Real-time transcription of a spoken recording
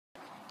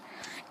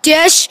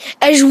This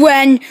is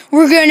when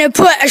we're gonna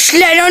put a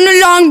sled on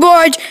the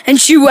longboard and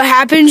see what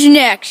happens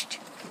next.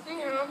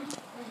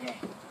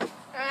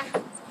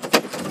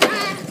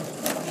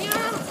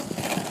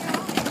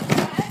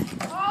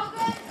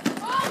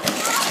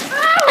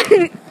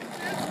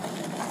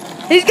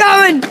 He's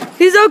going.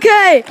 He's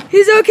okay.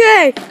 He's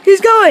okay. He's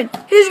going.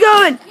 He's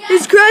going.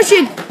 He's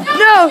crashing.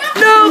 No.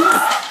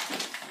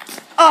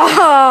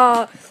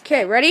 Oh.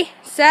 Okay, ready,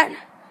 set,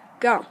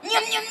 go.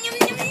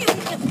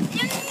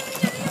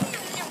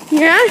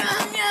 Yeah.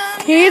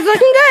 He's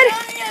looking good.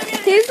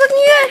 He's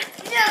looking good.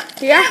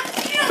 Yeah.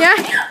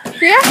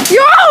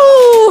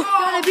 Yo!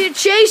 Gonna be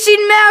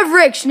chasing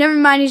Mavericks. Never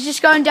mind. He's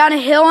just going down a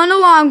hill on a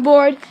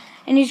longboard,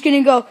 and he's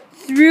gonna go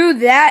through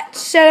that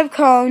set of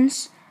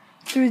cones,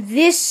 through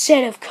this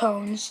set of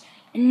cones,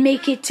 and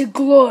make it to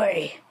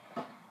glory.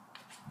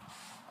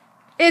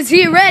 Is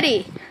he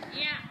ready?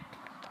 Yeah.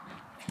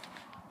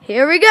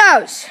 Here he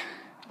goes.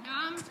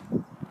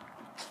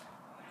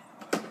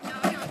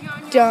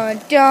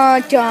 Dun,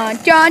 dun, dun,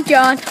 dun,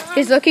 dun.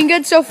 He's looking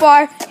good so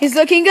far. He's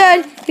looking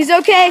good. He's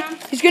okay.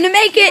 He's gonna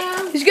make it.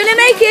 He's gonna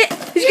make it.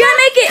 He's gonna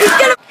make it. He's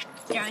gonna.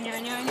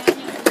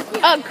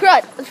 Oh,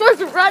 crud. I'm supposed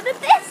to run at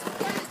this?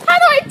 How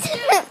do I do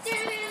it?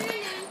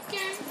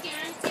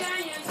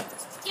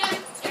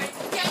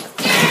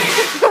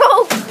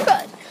 Oh,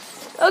 crud.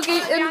 Okay,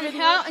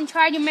 Downhill and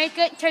try to make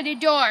it to the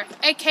door,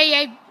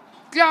 aka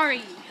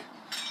glory.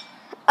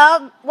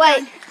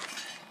 Wait.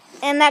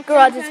 And that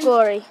garage is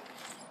glory.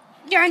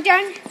 Dun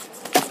dun.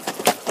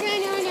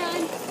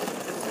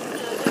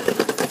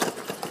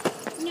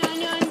 No.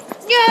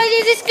 No,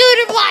 there's a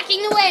scooter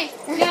blocking the way.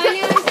 No.